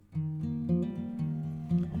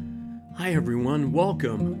Hi, everyone.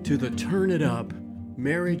 Welcome to the Turn It Up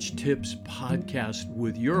Marriage Tips Podcast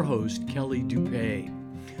with your host, Kelly Dupay.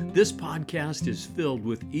 This podcast is filled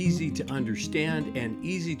with easy to understand and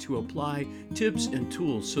easy to apply tips and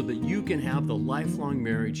tools so that you can have the lifelong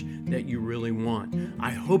marriage that you really want.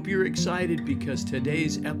 I hope you're excited because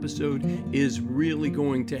today's episode is really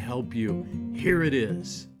going to help you. Here it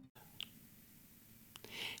is.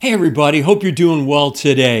 Hey everybody, hope you're doing well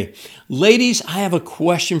today. Ladies, I have a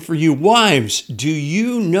question for you. Wives, do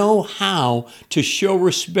you know how to show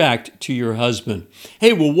respect to your husband?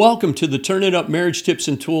 Hey, well, welcome to the Turn It Up Marriage Tips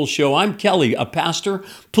and Tools Show. I'm Kelly, a pastor,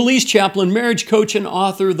 police chaplain, marriage coach, and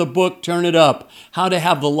author of the book, Turn It Up, How to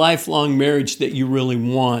Have the Lifelong Marriage That You Really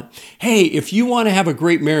Want. Hey, if you want to have a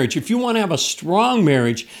great marriage, if you want to have a strong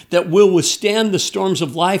marriage that will withstand the storms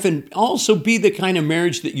of life and also be the kind of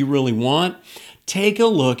marriage that you really want, take a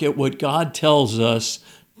look at what God tells us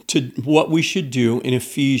to what we should do in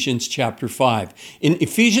Ephesians chapter 5. In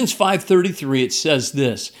Ephesians 5:33, it says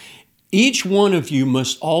this: each one of you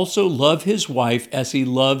must also love his wife as he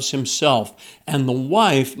loves himself, and the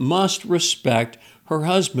wife must respect her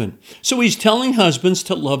husband. So he's telling husbands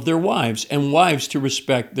to love their wives and wives to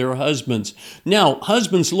respect their husbands. Now,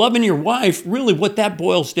 husbands, loving your wife, really what that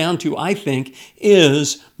boils down to, I think,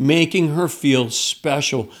 is making her feel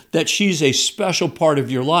special, that she's a special part of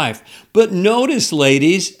your life. But notice,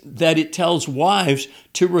 ladies, that it tells wives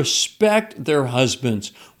to respect their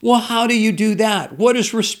husbands. Well, how do you do that? What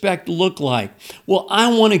does respect look like? Well,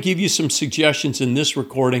 I want to give you some suggestions in this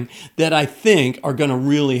recording that I think are going to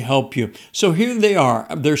really help you. So here they are.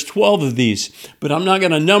 There's 12 of these, but I'm not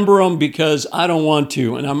going to number them because I don't want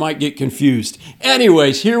to, and I might get confused.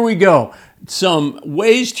 Anyways, here we go. Some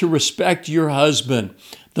ways to respect your husband.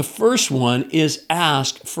 The first one is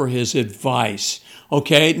ask for his advice.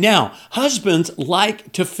 Okay, now, husbands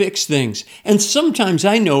like to fix things. And sometimes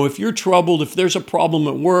I know if you're troubled, if there's a problem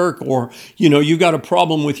at work or, you got a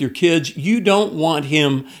problem with your kids, you don't want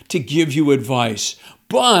him to give you advice.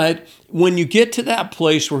 But when you get to that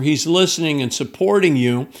place where he's listening and supporting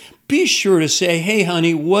you, be sure to say, hey,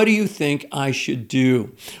 honey, what do you think I should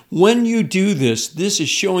do? When you do this, this is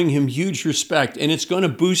showing him huge respect, and it's going to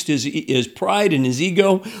boost his pride and his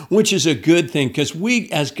ego, which is a good thing because we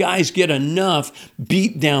as guys get enough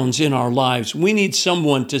beat downs in our lives. We need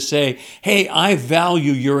someone to say, hey, I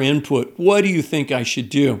value your input. What do you think I should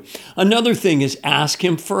do? Another thing is ask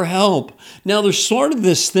him for help. Now, there's sort of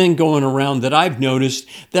this thing going around that I've noticed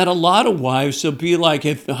that a lot of wives will be like,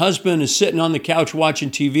 if the husband is sitting on the couch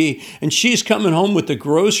watching TV, and she's coming home with the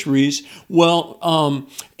groceries,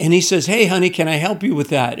 and he says, hey, honey, can I help you with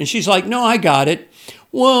that? And she's like, no, I got it.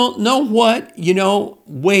 Well, know what?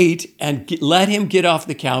 Wait and let him get off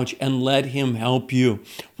the couch and let him help you.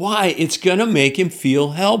 Why? It's going to make him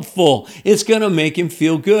feel helpful. It's going to make him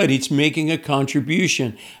feel good. He's making a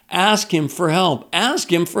contribution. Ask him for help.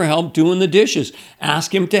 Ask him for help doing the dishes.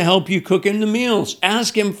 Ask him to help you cooking the meals.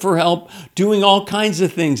 Ask him for help doing all kinds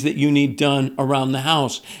of things that you need done around the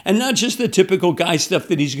house. And not just the typical guy stuff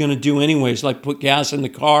that he's going to do anyways, like put gas in the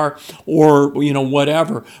car or,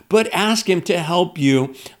 whatever. But ask him to help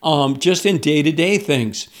you just in day-to-day things.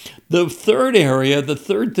 The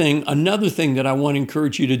third thing, another thing that I want to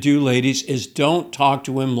encourage you to do, ladies, is don't talk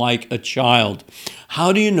to him like a child.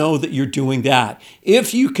 How do you know that you're doing that?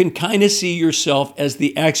 If you can kind of see yourself as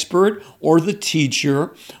the expert or the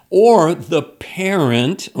teacher or the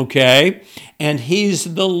parent, okay, and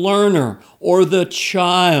he's the learner or the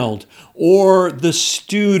child or the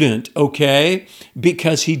student, okay,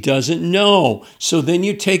 because he doesn't know. So then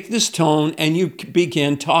you take this tone and you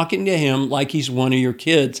begin talking to him like he's one of your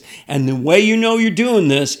kids. And the way you know you're doing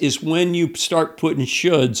this is when you start putting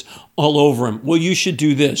shoulds all over him. Well, you should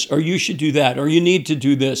do this, or you should do that, or you need to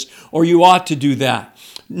do this, or you ought to do that.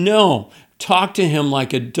 No, talk to him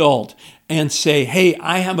like adult and say, hey,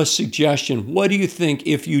 I have a suggestion. What do you think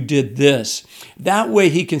if you did this? That way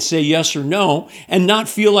he can say yes or no and not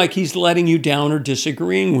feel like he's letting you down or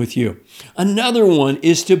disagreeing with you. Another one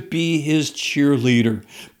is to be his cheerleader.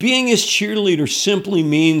 Being his cheerleader simply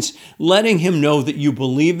means letting him know that you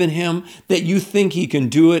believe in him, that you think he can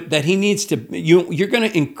do it, that he needs to, you're going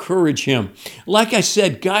to encourage him. Like I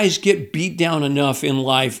said, guys get beat down enough in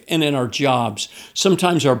life and in our jobs.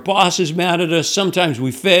 Sometimes our boss is mad at us. Sometimes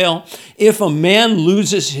we fail. If a man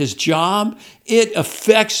loses his job, it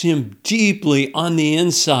affects him deeply on the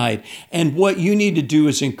inside. And what you need to do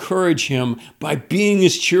is encourage him by being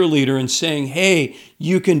his cheerleader and saying, hey,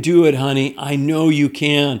 you can do it, honey. I know you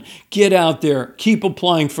can. Get out there. Keep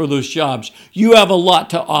applying for those jobs. You have a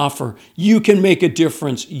lot to offer. You can make a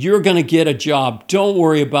difference. You're going to get a job. Don't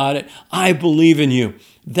worry about it. I believe in you.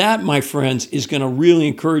 That, my friends, is going to really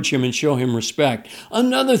encourage him and show him respect.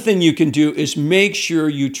 Another thing you can do is make sure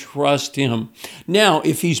you trust him. Now,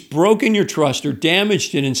 if he's broken your trust or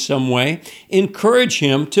damaged it in some way, encourage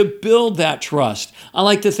him to build that trust. I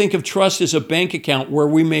like to think of trust as a bank account where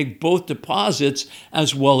we make both deposits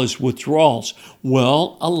as well as withdrawals.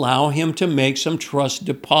 Well, allow him to make some trust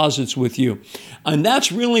deposits with you. And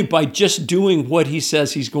that's really by just doing what he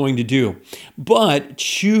says he's going to do. But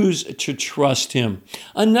choose to trust him.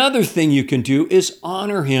 Another thing you can do is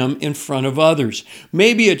honor him in front of others.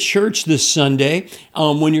 Maybe at church this Sunday,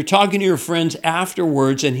 when you're talking to your friends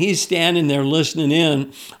afterwards and he's standing there listening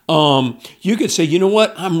in, you could say, you know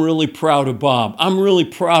what? I'm really proud of Bob. I'm really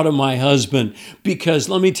proud of my husband because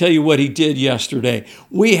let me tell you what he did yesterday.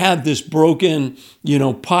 We had this broken,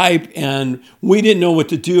 pipe and we didn't know what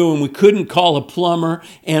to do and we couldn't call a plumber.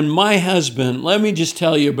 And my husband, let me just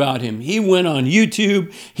tell you about him. He went on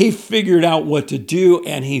YouTube, he figured out what to do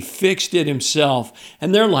and he fixed it himself.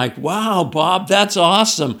 And they're like, wow, Bob, that's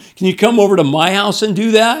awesome. Can you come over to my house and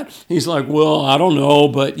do that? He's like, well, I don't know,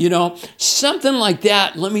 but something like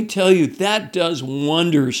that. Let me tell you, that does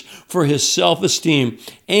wonders for his self-esteem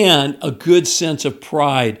and a good sense of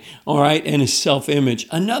pride, all right, and his self-image.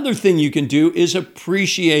 Another thing you can do is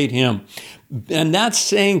appreciate him. And that's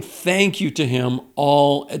saying thank you to him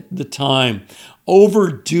all the time.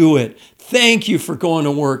 Overdo it. Thank you for going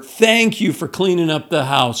to work. Thank you for cleaning up the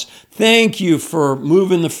house. Thank you for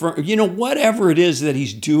moving the furniture. Whatever it is that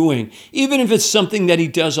he's doing, even if it's something that he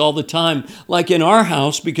does all the time. Like in our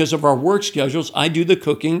house, because of our work schedules, I do the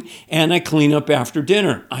cooking and I clean up after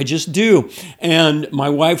dinner. I just do. And my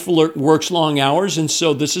wife works long hours, and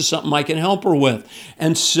so this is something I can help her with.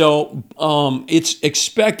 And so it's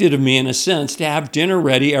expected of me, in a sense, to have dinner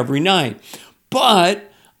ready every night.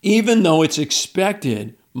 But even though it's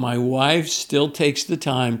expected, my wife still takes the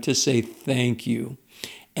time to say thank you.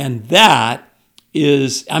 And that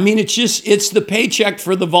is, it's the paycheck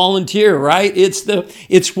for the volunteer, right?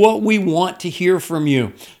 It's what we want to hear from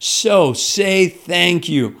you. So say thank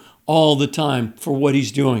you all the time for what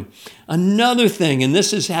he's doing. Another thing, and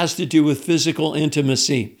this has to do with physical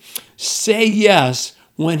intimacy, say yes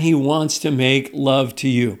when he wants to make love to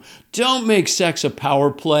you. Don't make sex a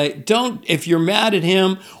power play. If you're mad at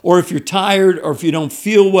him or if you're tired or if you don't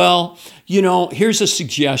feel well, here's a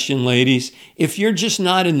suggestion, ladies. If you're just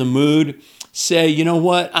not in the mood, say, you know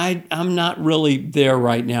what, I'm not really there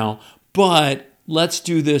right now, but let's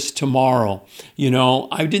do this tomorrow.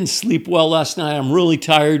 I didn't sleep well last night. I'm really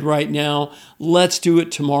tired right now. Let's do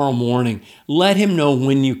it tomorrow morning. Let him know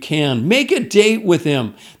when you can. Make a date with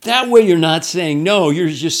him. That way you're not saying no, you're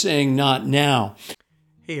just saying not now.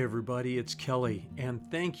 Hey everybody, it's Kelly, and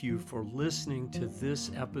thank you for listening to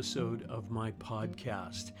this episode of my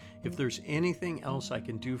podcast. If there's anything else I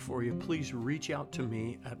can do for you, please reach out to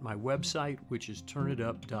me at my website, which is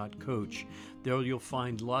turnitup.coach. There you'll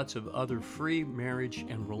find lots of other free marriage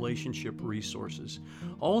and relationship resources.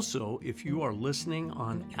 Also, if you are listening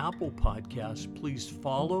on Apple Podcasts, please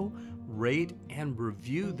follow, rate, and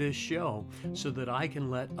review this show so that I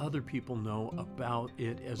can let other people know about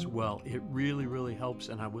it as well. It really, really helps,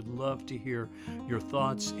 and I would love to hear your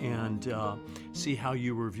thoughts and see how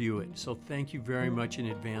you review it. So thank you very much in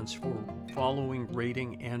advance for following,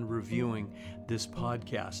 rating, and reviewing this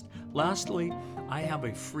podcast. Lastly, I have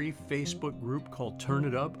a free Facebook group called Turn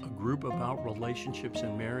It Up, a group about relationships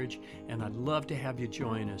and marriage, and I'd love to have you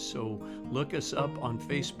join us. So look us up on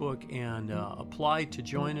Facebook and apply to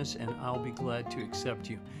join us, and I'll be glad to accept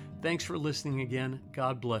you. Thanks for listening again.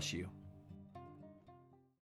 God bless you.